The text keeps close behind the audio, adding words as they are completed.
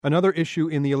Another issue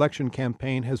in the election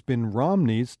campaign has been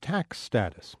Romney's tax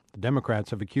status. The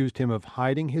Democrats have accused him of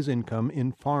hiding his income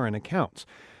in foreign accounts.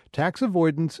 Tax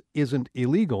avoidance isn't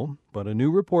illegal, but a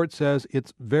new report says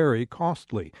it's very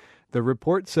costly. The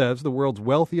report says the world's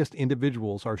wealthiest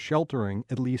individuals are sheltering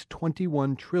at least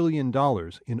 $21 trillion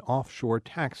in offshore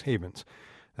tax havens.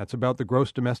 That's about the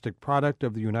gross domestic product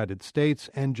of the United States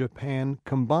and Japan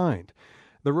combined.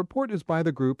 The report is by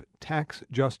the group Tax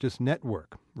Justice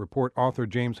Network. Report author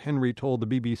James Henry told the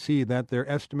BBC that their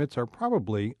estimates are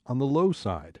probably on the low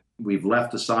side. We've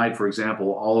left aside, for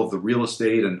example, all of the real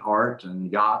estate and art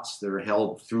and yachts that are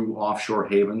held through offshore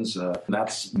havens.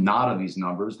 That's not of these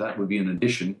numbers. That would be an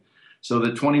addition. So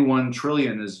the 21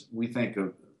 trillion is, we think,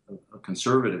 a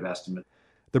conservative estimate.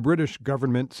 The British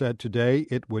government said today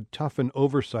it would toughen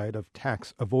oversight of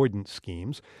tax avoidance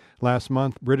schemes. Last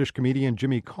month, British comedian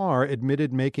Jimmy Carr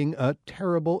admitted making a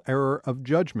terrible error of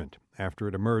judgment after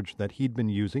it emerged that he'd been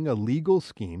using a legal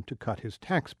scheme to cut his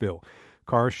tax bill.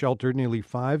 Carr sheltered nearly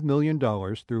 $5 million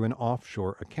through an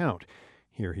offshore account.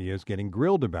 Here he is getting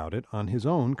grilled about it on his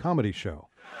own comedy show.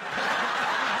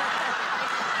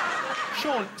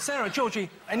 Sean, Sarah, Georgie,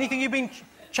 anything you've been...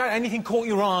 anything caught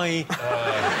your eye in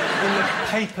the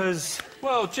papers?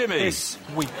 Well, Jimmy, this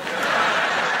week.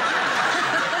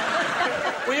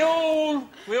 we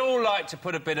all like to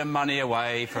put a bit of money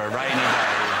away for a rainy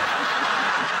day,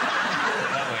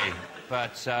 don't we?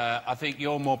 But I think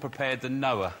you're more prepared than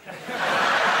Noah.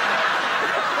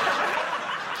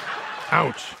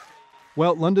 Ouch.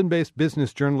 Well, London-based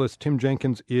business journalist Tim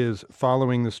Jenkins is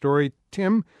following the story.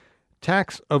 Tim,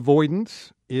 tax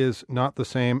avoidance is not the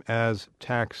same as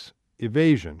tax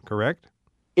evasion, correct?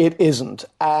 It isn't.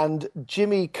 And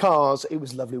Jimmy Carr's, it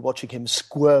was lovely watching him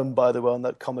squirm, by the way, on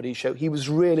that comedy show. He was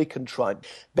really contrite.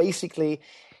 Basically,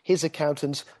 his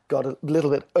accountants got a little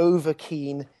bit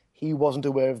over-keen. He wasn't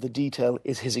aware of the detail,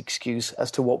 is his excuse as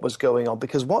to what was going on.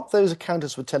 Because what those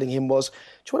accountants were telling him was, do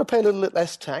you want to pay a little bit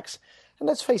less tax? And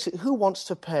let's face it, who wants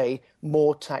to pay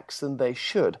more tax than they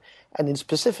should? And in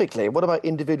specifically, what about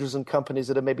individuals and companies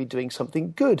that are maybe doing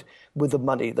something good with the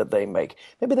money that they make?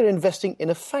 Maybe they're investing in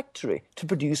a factory to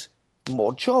produce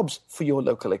more jobs for your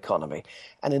local economy.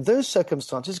 And in those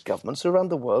circumstances, governments around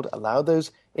the world allow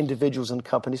those individuals and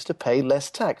companies to pay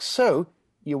less tax. So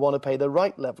you want to pay the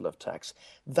right level of tax.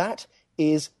 That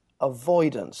is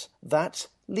avoidance. That's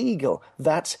legal.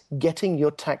 That's getting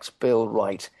your tax bill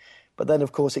right. But then,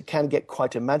 of course, it can get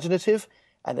quite imaginative,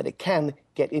 and then it can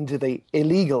get into the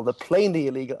illegal, the plainly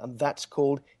illegal, and that's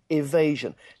called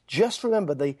evasion. Just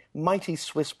remember the mighty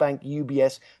Swiss bank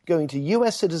UBS going to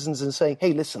US citizens and saying,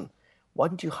 hey, listen, why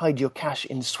don't you hide your cash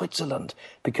in Switzerland?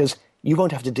 Because you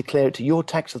won't have to declare it to your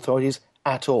tax authorities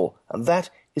at all. And that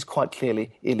is quite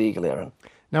clearly illegal, Aaron.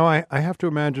 Now, I have to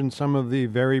imagine some of the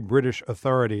very British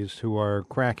authorities who are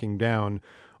cracking down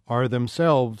are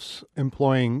themselves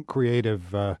employing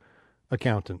creative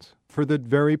accountants for the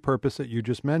very purpose that you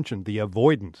just mentioned, the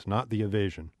avoidance, not the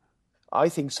evasion. I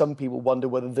think some people wonder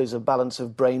whether there's a balance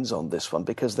of brains on this one,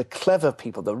 because the clever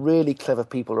people, the really clever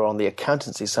people, are on the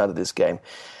accountancy side of this game.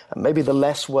 And maybe the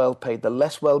less well-paid, the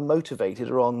less well-motivated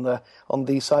are on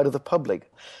the side of the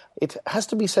public. It has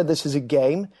to be said this is a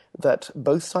game that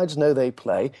both sides know they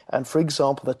play. And, for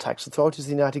example, the tax authorities of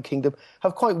the United Kingdom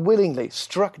have quite willingly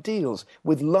struck deals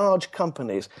with large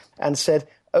companies and said,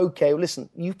 OK, listen,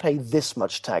 you pay this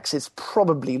much tax. It's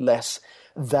probably less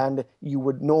than you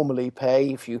would normally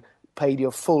pay if you paid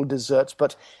your full desserts.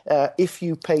 But if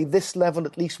you pay this level,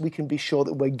 at least we can be sure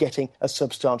that we're getting a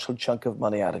substantial chunk of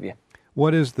money out of you.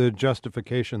 What is the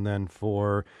justification then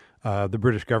for the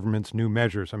British government's new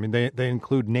measures? I mean, they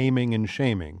include naming and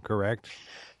shaming, correct?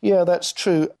 Yeah, that's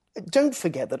true. Don't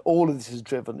forget that all of this is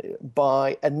driven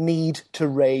by a need to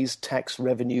raise tax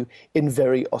revenue in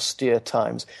very austere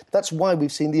times. That's why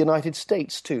we've seen the United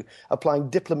States, too, applying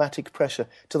diplomatic pressure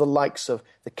to the likes of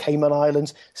the Cayman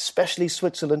Islands, especially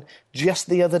Switzerland. Just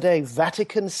the other day,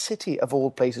 Vatican City, of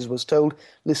all places, was told,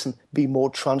 listen, be more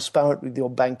transparent with your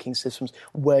banking systems,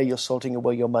 where you're salting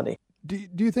away your money. Do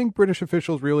you think British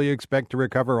officials really expect to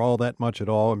recover all that much at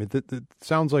all? I mean, it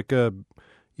sounds like a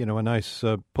nice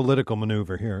political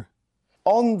maneuver here.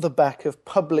 On the back of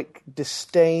public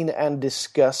disdain and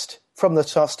disgust from the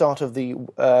start of the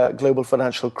global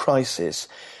financial crisis,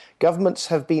 governments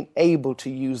have been able to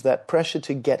use that pressure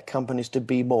to get companies to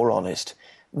be more honest.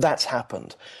 That's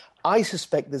happened. I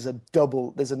suspect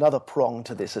there's another prong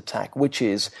to this attack, which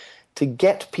is to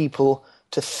get people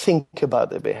to think about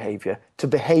their behaviour, to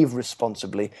behave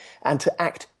responsibly, and to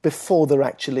act before they're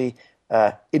actually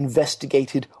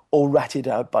investigated or ratted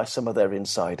out by some of their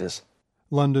insiders.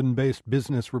 London-based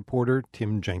business reporter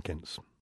Tim Jenkins.